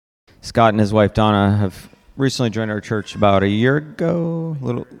Scott and his wife Donna have recently joined our church about a year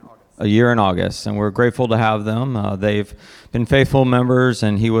ago, a year in August, and we're grateful to have them. They've been faithful members,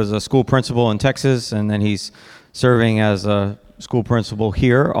 and he was a school principal in Texas, and then he's serving as a school principal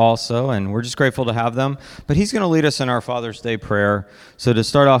here also, and we're just grateful to have them. But he's going to lead us in our Father's Day prayer. So to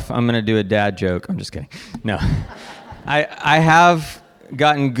start off, I'm going to do a dad joke. I'm just kidding. No. I have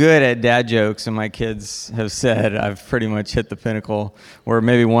gotten good at dad jokes, and my kids have said I've pretty much hit the pinnacle where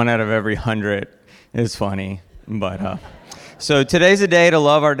maybe 1 out of every 100 is funny. But so today's a day to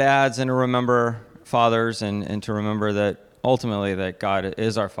love our dads and to remember fathers and to remember that ultimately that God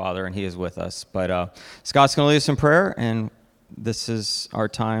is our Father and He is with us. But Scott's going to lead us in prayer, and this is our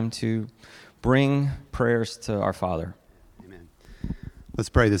time to bring prayers to our Father. Amen. Let's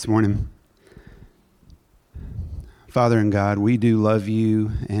pray this morning. Father and God, we do love you,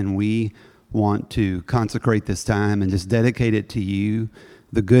 and we want to consecrate this time and just dedicate it to you,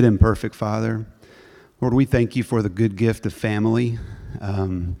 the good and perfect Father. Lord, we thank you for the good gift of family,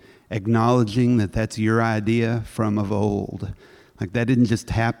 acknowledging that that's your idea from of old. Like that didn't just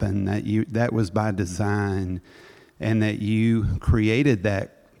happen, that was by design, and that you created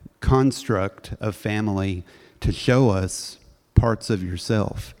that construct of family to show us parts of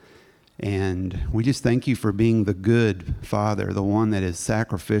yourself. And we just thank you for being the good Father, the one that is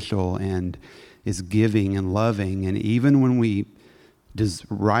sacrificial and is giving and loving. And even when we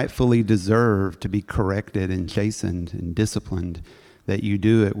rightfully deserve to be corrected and chastened and disciplined, that you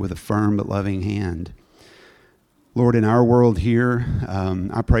do it with a firm but loving hand. Lord, in our world here,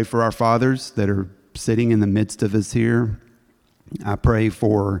 I pray for our fathers that are sitting in the midst of us here. I pray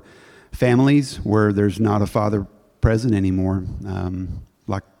for families where there's not a father present anymore,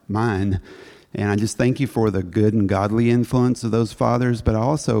 like mine. And I just thank you for the good and godly influence of those fathers, but I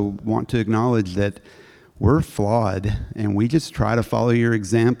also want to acknowledge that we're flawed and we just try to follow your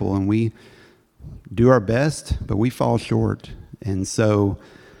example, and we do our best, but we fall short. And so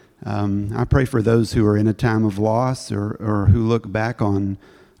I pray for those who are in a time of loss or who look back on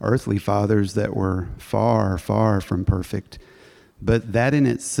earthly fathers that were far, far from perfect. But that in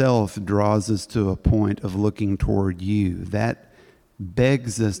itself draws us to a point of looking toward you. That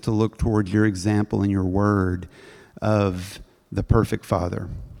begs us to look toward your example and your word of the perfect Father.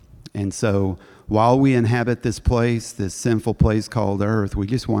 And so while we inhabit this place, this sinful place called earth, we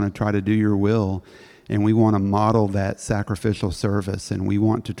just want to try to do your will, and we want to model that sacrificial service, and we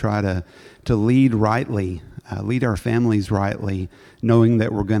want to try to lead rightly, lead our families rightly, knowing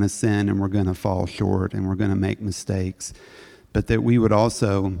that we're going to sin and we're going to fall short and we're going to make mistakes, but that we would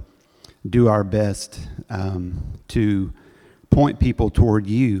also do our best to point people toward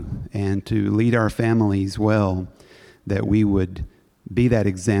you and to lead our families well, that we would be that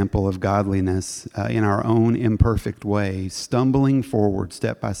example of godliness in our own imperfect way, stumbling forward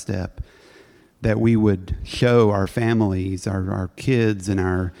step by step, that we would show our families, our kids,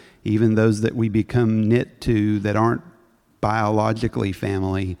 and even those that we become knit to that aren't biologically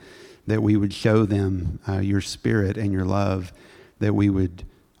family, that we would show them your spirit and your love, that we would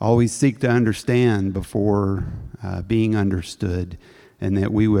always seek to understand before being understood, and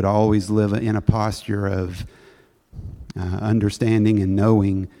that we would always live in a posture of understanding and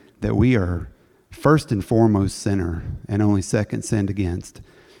knowing that we are first and foremost sinner and only second sinned against.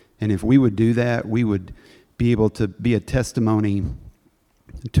 And if we would do that, we would be able to be a testimony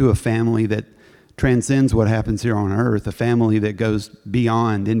to a family that transcends what happens here on earth, a family that goes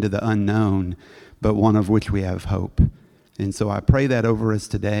beyond into the unknown, but one of which we have hope. And so I pray that over us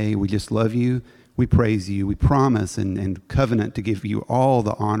today. We just love you. We praise you. We promise and covenant to give you all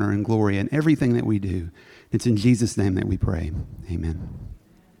the honor and glory in everything that we do. It's in Jesus' name that we pray. Amen.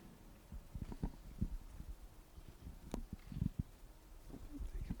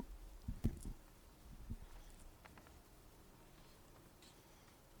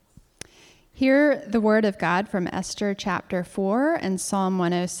 Hear the word of God from Esther chapter 4 and Psalm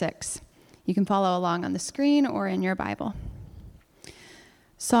 106. You can follow along on the screen or in your Bible.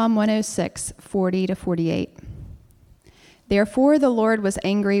 Psalm 106, 40 to 48. Therefore the Lord was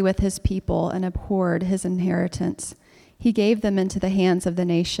angry with his people and abhorred his inheritance. He gave them into the hands of the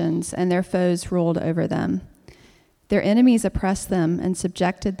nations, and their foes ruled over them. Their enemies oppressed them and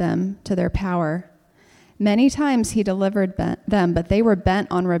subjected them to their power. Many times he delivered them, but they were bent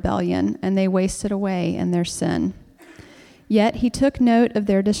on rebellion, and they wasted away in their sin. Yet he took note of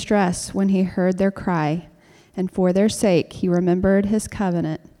their distress when he heard their cry, and for their sake he remembered his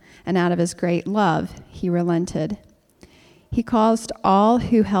covenant, and out of his great love he relented. He caused all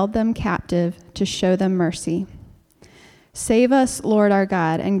who held them captive to show them mercy. Save us, Lord our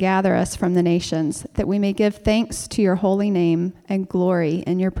God, and gather us from the nations, that we may give thanks to your holy name and glory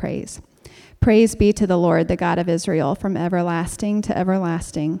in your praise. Praise be to the Lord, the God of Israel, from everlasting to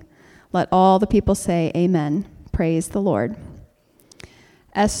everlasting. Let all the people say amen. Praise the Lord.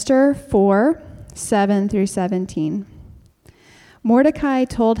 Esther 4, 7 through 17. Mordecai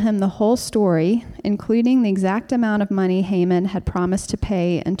told him the whole story, including the exact amount of money Haman had promised to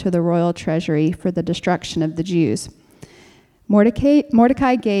pay into the royal treasury for the destruction of the Jews.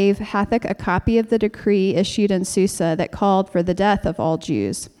 Mordecai gave Hathach a copy of the decree issued in Susa that called for the death of all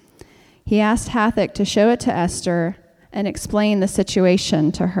Jews. He asked Hathach to show it to Esther and explain the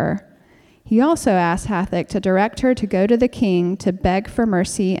situation to her. He also asked Hathach to direct her to go to the king to beg for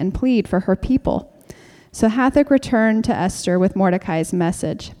mercy and plead for her people. So Hathach returned to Esther with Mordecai's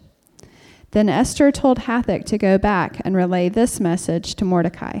message. Then Esther told Hathach to go back and relay this message to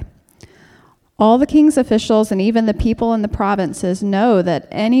Mordecai. All the king's officials and even the people in the provinces know that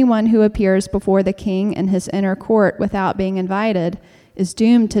anyone who appears before the king in his inner court without being invited is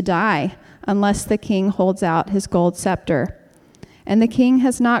doomed to die unless the king holds out his gold scepter. And the king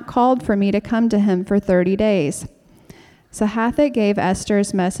has not called for me to come to him for 30 days. So Hathach gave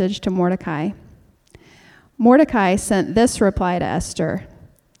Esther's message to Mordecai. Mordecai sent this reply to Esther: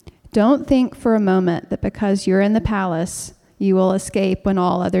 "Don't think for a moment that because you're in the palace, you will escape when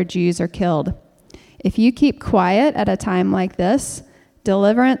all other Jews are killed. If you keep quiet at a time like this,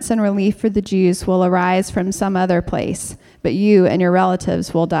 deliverance and relief for the Jews will arise from some other place, but you and your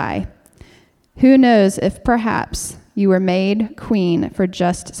relatives will die. Who knows if perhaps you were made queen for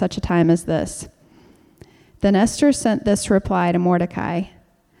just such a time as this?" Then Esther sent this reply to Mordecai: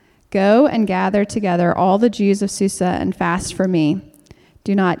 "Go and gather together all the Jews of Susa and fast for me.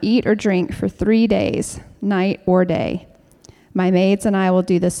 Do not eat or drink for 3 days, night or day. My maids and I will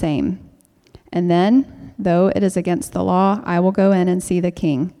do the same. And then, though it is against the law, I will go in and see the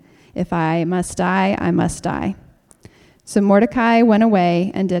king. If I must die, I must die." So Mordecai went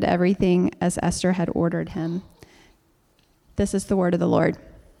away and did everything as Esther had ordered him. This is the word of the Lord.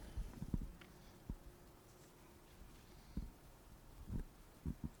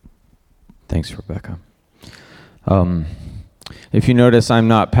 Thanks, Rebecca. If you notice, I'm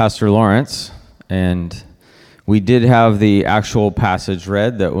not Pastor Lawrence, and we did have the actual passage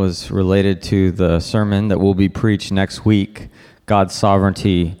read that was related to the sermon that will be preached next week, God's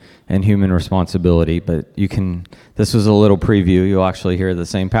sovereignty and human responsibility. But this was a little preview. You'll actually hear the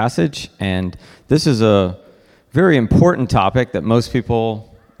same passage, and this is a very important topic that most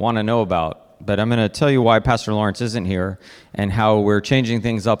people want to know about. But I'm going to tell you why Pastor Lawrence isn't here and how we're changing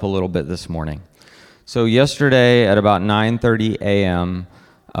things up a little bit this morning. So yesterday at about 9:30 a.m.,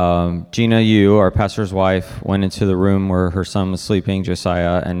 Gina Yu, our pastor's wife, went into the room where her son was sleeping,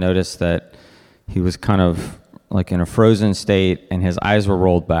 Josiah, and noticed that he was kind of like in a frozen state and his eyes were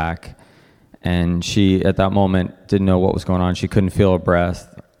rolled back. And she, at that moment, didn't know what was going on. She couldn't feel a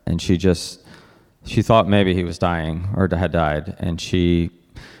breath, and she thought maybe he was dying or had died. And she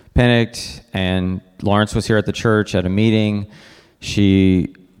panicked, and Lawrence was here at the church at a meeting.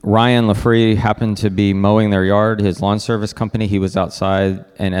 Ryan LaFree happened to be mowing their yard, his lawn service company. He was outside,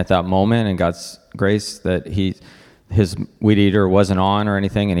 and at that moment, in God's grace, that his weed eater wasn't on or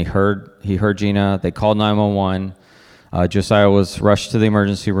anything, and he heard Gina. They called 911. Josiah was rushed to the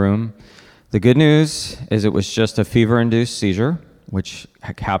emergency room. The good news is it was just a fever-induced seizure, which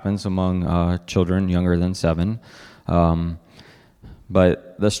happens among children younger than 7.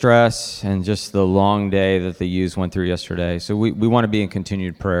 But the stress and just the long day that the youths went through yesterday. So we want to be in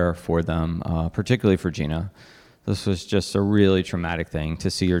continued prayer for them, particularly for Gina. This was just a really traumatic thing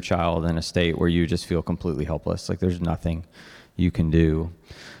to see your child in a state where you just feel completely helpless. Like there's nothing you can do.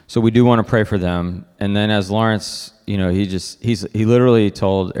 So we do want to pray for them. And then as Lawrence, he literally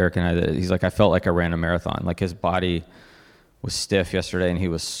told Eric and I that he's like, I felt like I ran a marathon. Like his body was stiff yesterday and he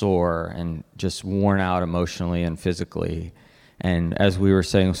was sore and just worn out emotionally and physically. And as we were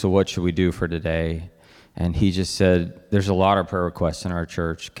saying, so what should we do for today? And he just said, there's a lot of prayer requests in our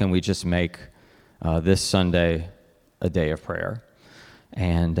church. Can we just make this Sunday a day of prayer?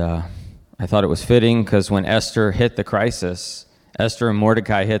 And I thought it was fitting because when Esther and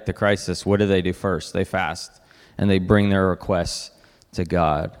Mordecai hit the crisis, what do first? They fast and they bring their requests to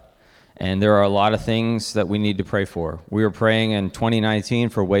God. And there are a lot of things that we need to pray for. We were praying in 2019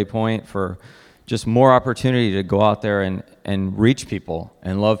 for Waypoint for just more opportunity to go out there and reach people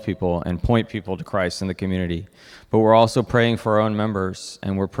and love people and point people to Christ in the community. But we're also praying for our own members,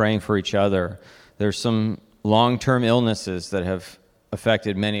 and we're praying for each other. There's some long-term illnesses that have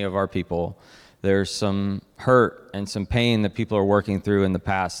affected many of our people. There's some hurt and some pain that people are working through in the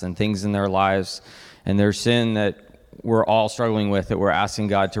past and things in their lives, and there's sin that we're all struggling with, that we're asking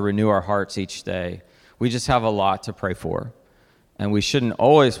God to renew our hearts each day. We just have a lot to pray for. And we shouldn't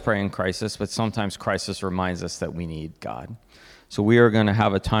always pray in crisis, but sometimes crisis reminds us that we need God. So we are going to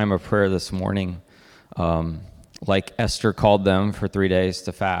have a time of prayer this morning, like Esther called them for 3 days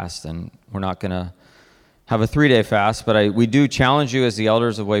to fast. And we're not going to have a 3-day fast, but we do challenge you as the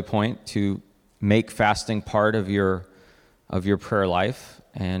elders of Waypoint to make fasting part of your prayer life.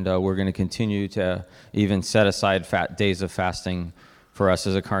 And we're going to continue to even set aside days of fasting for us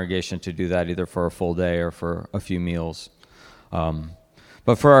as a congregation to do that, either for a full day or for a few meals.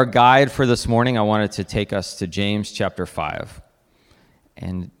 But for our guide for this morning, I wanted to take us to James chapter 5.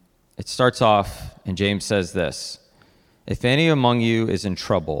 And it starts off, and James says this: "If any among you is in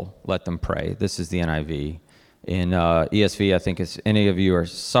trouble, let them pray." This is the NIV. In ESV, I think it's any of you are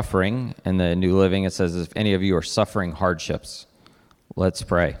suffering. In the New Living, it says, if any of you are suffering hardships, let's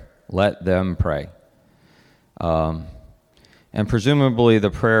pray. Let them pray. And presumably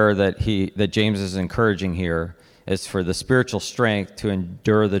the prayer that James is encouraging here is for the spiritual strength to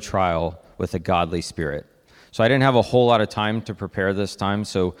endure the trial with a godly spirit. So I didn't have a whole lot of time to prepare this time,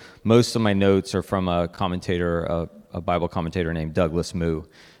 so most of my notes are from a commentator, a Bible commentator named Douglas Moo,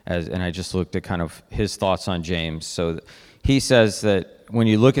 and I just looked at kind of his thoughts on James. So he says that when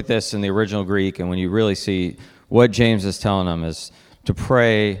you look at this in the original Greek, and when you really see what James is telling them, is to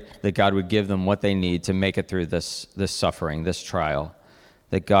pray that God would give them what they need to make it through this suffering, this trial,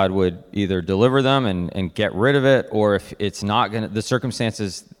 that God would either deliver them and get rid of it, or if it's not going to, the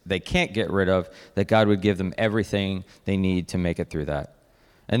circumstances they can't get rid of, that God would give them everything they need to make it through that.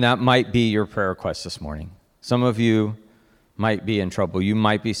 And that might be your prayer request this morning. Some of you might be in trouble. You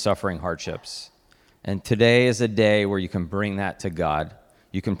might be suffering hardships. And today is a day where you can bring that to God.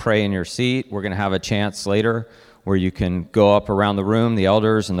 You can pray in your seat. We're going to have a chance later where you can go up around the room. The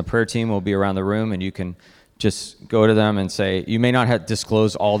elders and the prayer team will be around the room, and you can just go to them and say, you may not have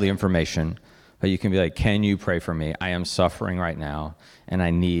disclose all the information, but you can be like, can you pray for me? I am suffering right now, and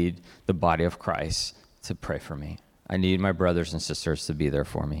I need the body of Christ to pray for me. I need my brothers and sisters to be there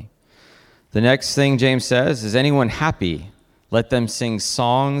for me. The next thing James says is, anyone happy, let them sing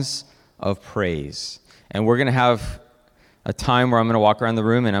songs of praise. And we're going to have a time where I'm going to walk around the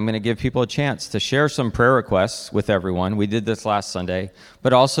room and I'm going to give people a chance to share some prayer requests with everyone. We did this last Sunday,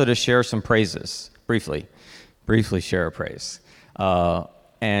 but also to share some praises, briefly share a praise.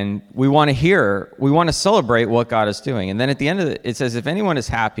 And we want to celebrate what God is doing. And then at the end of it says, if anyone is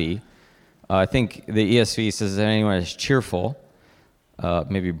happy, I think the ESV says that anyone is cheerful.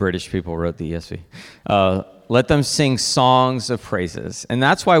 Maybe British people wrote the ESV. Let them sing songs of praises. And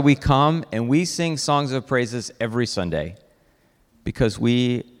that's why we come and we sing songs of praises every Sunday, because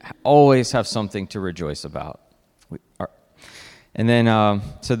we always have something to rejoice about. And then,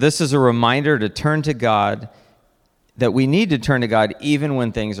 so this is a reminder to turn to God, that we need to turn to God even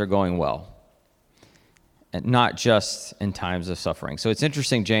when things are going well, and not just in times of suffering. So it's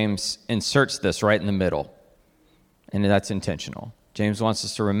interesting, James inserts this right in the middle, and that's intentional. James wants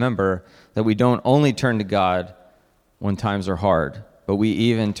us to remember that we don't only turn to God when times are hard, but we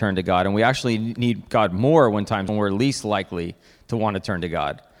even turn to God. And we actually need God more when we're least likely to want to turn to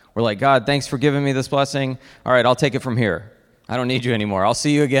God. We're like, God, thanks for giving me this blessing. All right, I'll take it from here. I don't need you anymore. I'll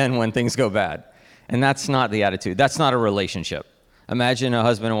see you again when things go bad. And that's not the attitude. That's not a relationship. Imagine a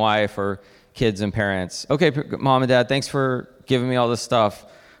husband and wife, or kids and parents. Okay, mom and dad, thanks for giving me all this stuff.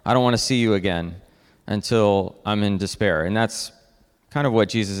 I don't want to see you again until I'm in despair. And that's kind of what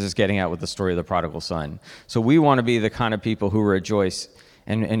Jesus is getting at with the story of the prodigal son. So we want to be the kind of people who rejoice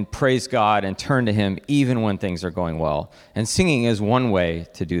and praise God and turn to him even when things are going well. And singing is one way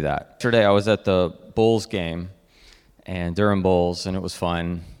to do that. Yesterday I was at the Bulls game, and Durham Bulls, and it was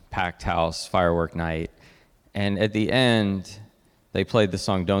fun, packed house, firework night. And at the end, they played the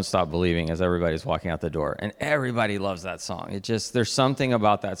song Don't Stop Believing as everybody's walking out the door. And everybody loves that song. There's something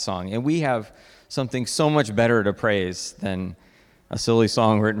about that song. And we have something so much better to praise than a silly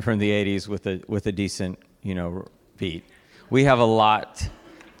song written from the 80s with a decent, beat. We have a lot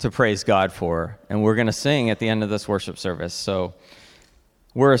to praise God for, and we're going to sing at the end of this worship service. So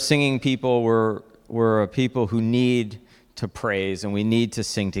we're a singing people. We're a people who need to praise, and we need to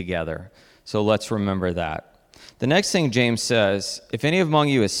sing together. So let's remember that. The next thing James says, if any among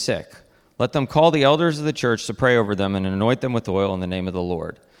you is sick, let them call the elders of the church to pray over them and anoint them with oil in the name of the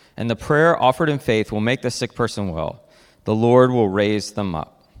Lord. And the prayer offered in faith will make the sick person well. The Lord will raise them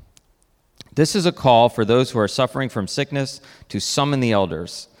up. This is a call for those who are suffering from sickness to summon the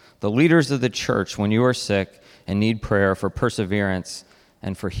elders, the leaders of the church, when you are sick and need prayer for perseverance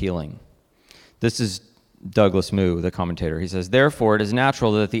and for healing. This is Douglas Moo, the commentator. He says, therefore, it is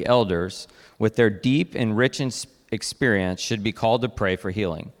natural that the elders, with their deep and rich experience should be called to pray for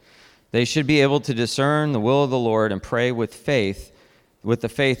healing. They should be able to discern the will of the Lord and pray with faith, with the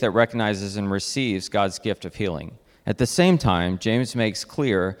faith that recognizes and receives God's gift of healing. At the same time, James makes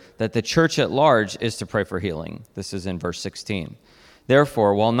clear that the church at large is to pray for healing. This is in verse 16.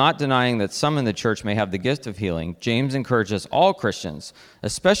 Therefore, while not denying that some in the church may have the gift of healing, James encourages all Christians,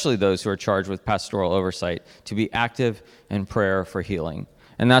 especially those who are charged with pastoral oversight, to be active in prayer for healing.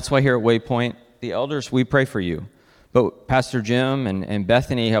 And that's why here at Waypoint, the elders, we pray for you. But Pastor Jim and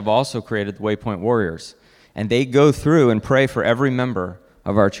Bethany have also created the Waypoint Warriors, and they go through and pray for every member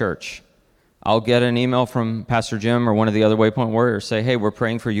of our church. I'll get an email from Pastor Jim or one of the other Waypoint Warriors, say, hey, we're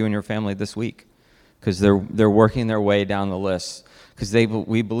praying for you and your family this week, because they're working their way down the list. Because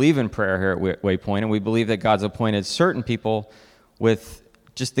we believe in prayer here at Waypoint, and we believe that God's appointed certain people with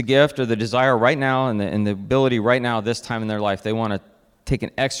just the gift or the desire right now and the ability right now, this time in their life, they want to take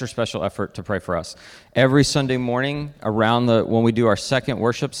an extra special effort to pray for us. Every Sunday morning when we do our second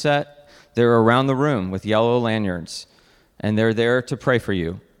worship set, they're around the room with yellow lanyards, and they're there to pray for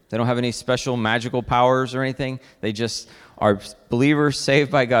you. They don't have any special magical powers or anything. They just are believers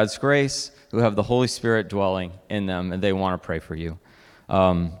saved by God's grace who have the Holy Spirit dwelling in them, and they want to pray for you.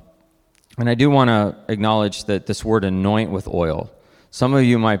 And I do want to acknowledge that this word anoint with oil. Some of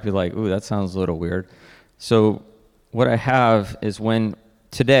you might be like, ooh, that sounds a little weird. So what I have is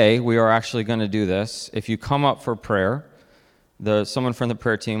today we are actually going to do this. If you come up for prayer, someone from the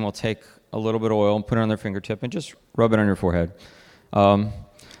prayer team will take a little bit of oil and put it on their fingertip and just rub it on your forehead.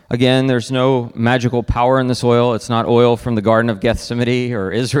 Again, there's no magical power in this oil. It's not oil from the Garden of Gethsemane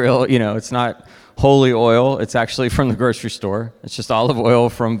or Israel. It's not holy oil. It's actually from the grocery store. It's just olive oil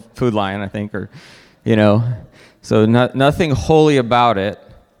from Food Lion, I think, So nothing holy about it,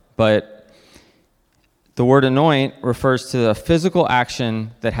 but the word anoint refers to a physical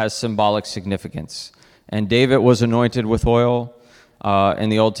action that has symbolic significance. And David was anointed with oil in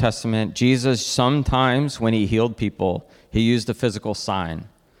the Old Testament. Jesus, sometimes when he healed people, he used a physical sign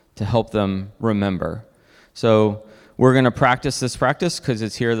to help them remember. So we're going to practice this practice because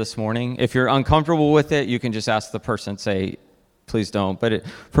it's here this morning. If you're uncomfortable with it, you can just ask the person, say, please don't. But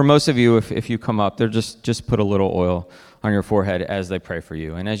for most of you, if you come up, they're just put a little oil on your forehead as they pray for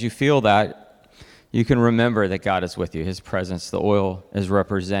you. And as you feel that, you can remember that God is with you. His presence, the oil is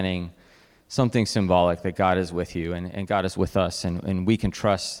representing something symbolic, that God is with you and God is with us. And we can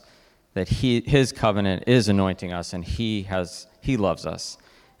trust that his covenant is anointing us, and he loves us,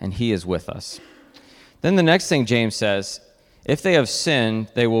 and he is with us. Then the next thing James says, if they have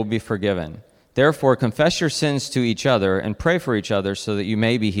sinned, they will be forgiven. Therefore, confess your sins to each other and pray for each other so that you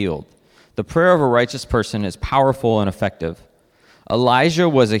may be healed. The prayer of a righteous person is powerful and effective. Elijah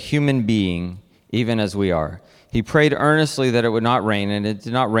was a human being, even as we are. He prayed earnestly that it would not rain, and it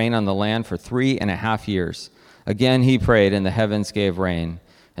did not rain on the land for 3.5 years. Again he prayed, and the heavens gave rain,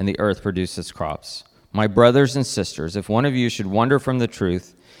 and the earth produced its crops. My brothers and sisters, if one of you should wander from the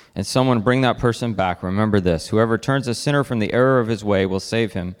truth, and someone bring that person back, remember this: whoever turns a sinner from the error of his way will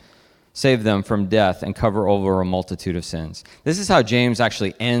save them from death and cover over a multitude of sins. This is how James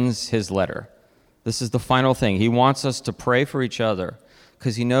actually ends his letter. This is the final thing. He wants us to pray for each other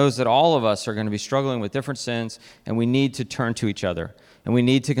because he knows that all of us are going to be struggling with different sins, and we need to turn to each other, and we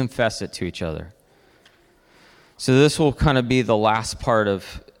need to confess it to each other. So this will kind of be the last part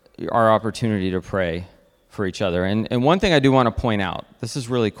of our opportunity to pray for each other. And one thing I do want to point out, this is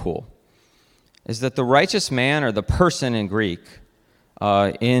really cool, is that the righteous man, or the person in Greek,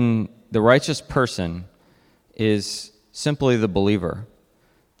 in the righteous person is simply the believer.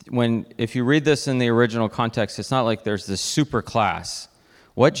 If you read this in the original context, it's not like there's this super class.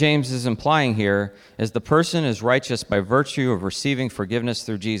 What James is implying here is the person is righteous by virtue of receiving forgiveness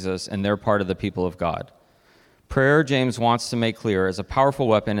through Jesus, and they're part of the people of God. Prayer, James wants to make clear, is a powerful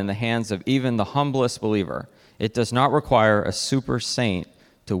weapon in the hands of even the humblest believer. It does not require a super saint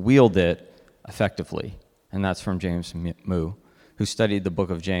to wield it effectively. And that's from James Moo, who studied the book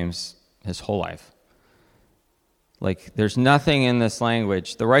of James his whole life. There's nothing in this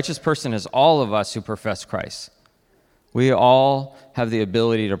language. The righteous person is all of us who profess Christ. We all have the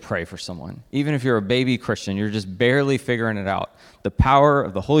ability to pray for someone. Even if you're a baby Christian, you're just barely figuring it out. The power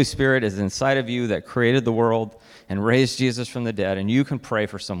of the Holy Spirit is inside of you that created the world and raised Jesus from the dead, and you can pray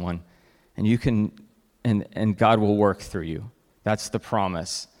for someone, and you can, and God will work through you. That's the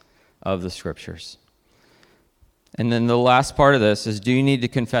promise of the Scriptures. And then the last part of this is, do you need to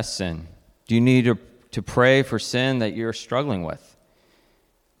confess sin? Do you need to pray for sin that you're struggling with?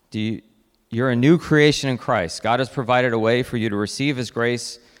 You're a new creation in Christ. God has provided a way for you to receive his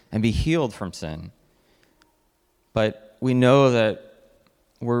grace and be healed from sin. But we know that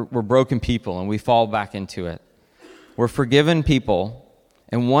we're broken people and we fall back into it. We're forgiven people,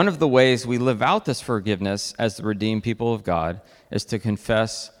 and one of the ways we live out this forgiveness as the redeemed people of God is to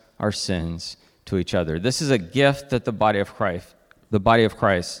confess our sins to each other. This is a gift that the body of Christ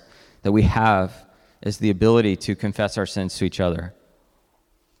that we have, is the ability to confess our sins to each other.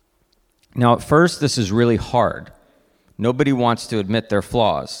 Now, at first, this is really hard. Nobody wants to admit their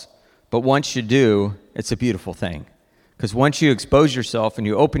flaws, but once you do, it's a beautiful thing. Because once you expose yourself and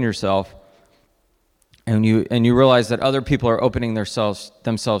you open yourself, and you realize that other people are opening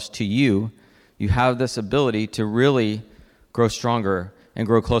themselves to you, you have this ability to really grow stronger and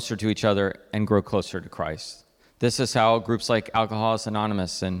grow closer to each other and grow closer to Christ. This is how groups like Alcoholics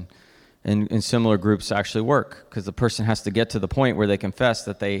Anonymous and similar groups actually work, because the person has to get to the point where they confess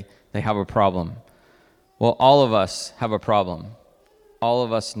that they have a problem. Well, all of us have a problem. All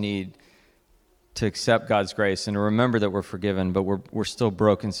of us need to accept God's grace and to remember that we're forgiven, but we're still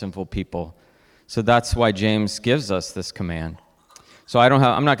broken, sinful people. So that's why James gives us this command. So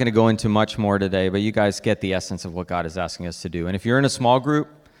I'm not going to go into much more today, but you guys get the essence of what God is asking us to do. And if you're in a small group,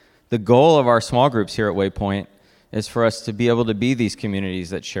 the goal of our small groups here at Waypoint is for us to be able to be these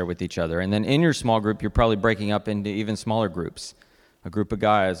communities that share with each other. And then in your small group, you're probably breaking up into even smaller groups, a group of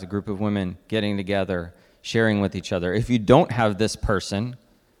guys, a group of women getting together, sharing with each other. If you don't have this person,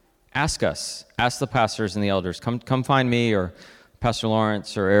 ask us. Ask the pastors and the elders. Come find me, or Pastor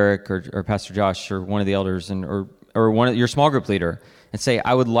Lawrence, or Eric, or Pastor Josh, or one of the elders, or one of your small group leader, and say,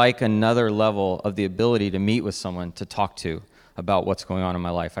 I would like another level of the ability to meet with someone to talk to about what's going on in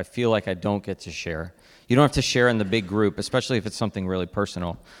my life. I feel like I don't get to share. You don't have to share in the big group, especially if it's something really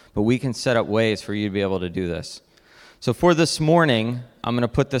personal, but we can set up ways for you to be able to do this. So for this morning, I'm going to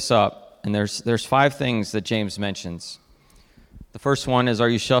put this up, and there's 5 things that James mentions. The first one is, are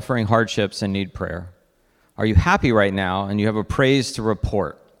you suffering hardships and need prayer? Are you happy right now and you have a praise to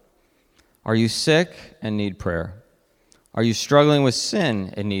report? Are you sick and need prayer? Are you struggling with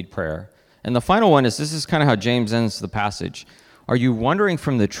sin and need prayer? And the final one is, this is kind of how James ends the passage. Are you wandering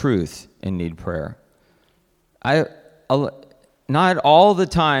from the truth and need prayer? Not all the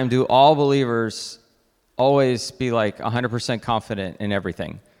time do all believers always be like 100% confident in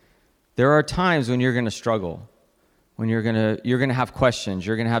everything. There are times when you're going to struggle, when you're going to have questions,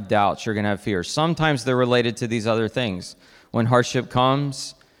 you're going to have doubts, you're going to have fears. Sometimes they're related to these other things. When hardship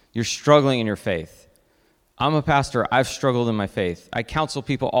comes, you're struggling in your faith. I'm a pastor. I've struggled in my faith. I counsel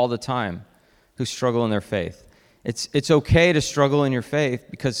people all the time who struggle in their faith. It's okay to struggle in your faith,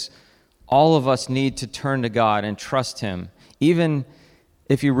 because all of us need to turn to God and trust Him. Even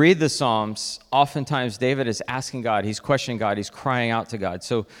if you read the Psalms, oftentimes David is asking God, he's questioning God, he's crying out to God.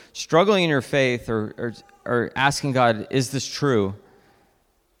 So struggling in your faith or asking God, is this true,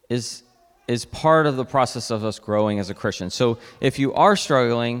 is part of the process of us growing as a Christian. So if you are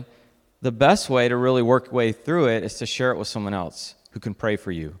struggling, the best way to really work your way through it is to share it with someone else who can pray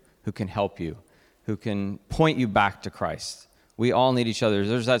for you, who can help you, who can point you back to Christ. We all need each other.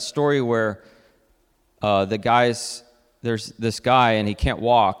 There's that story where there's this guy and he can't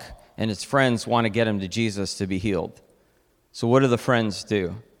walk, and his friends want to get him to Jesus to be healed. So what do the friends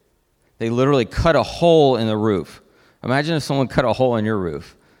do? They literally cut a hole in the roof. Imagine if someone cut a hole in your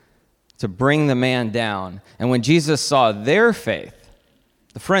roof to bring the man down. And when Jesus saw their faith,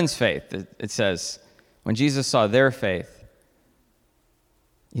 the friend's faith, it says, when Jesus saw their faith,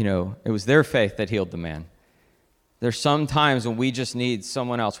 it was their faith that healed the man. There's some times when we just need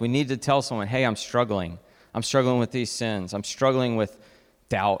someone else. We need to tell someone, hey, I'm struggling. I'm struggling with these sins. I'm struggling with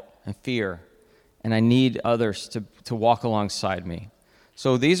doubt and fear. And I need others to walk alongside me.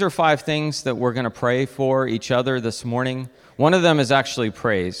 So these are 5 things that we're going to pray for each other this morning. One of them is actually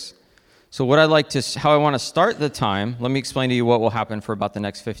praise. So how I want to start the time, let me explain to you what will happen for about the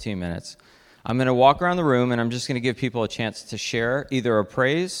next 15 minutes. I'm going to walk around the room, and I'm just going to give people a chance to share either a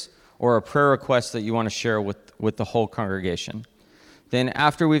praise or a prayer request that you want to share with the whole congregation. Then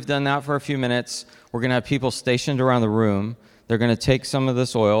after we've done that for a few minutes, we're going to have people stationed around the room. They're going to take some of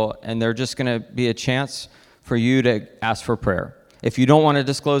this oil, and they're just going to be a chance for you to ask for prayer. If you don't want to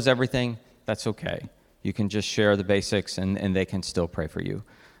disclose everything, that's okay. You can just share the basics, and they can still pray for you.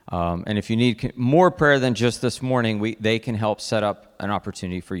 And if you need more prayer than just this morning, they can help set up an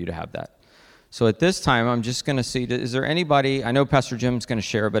opportunity for you to have that. So at this time, I'm just going to see, is there anybody, I know Pastor Jim's going to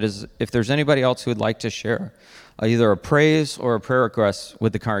share, but if there's anybody else who would like to share either a praise or a prayer request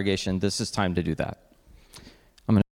with the congregation, this is time to do that.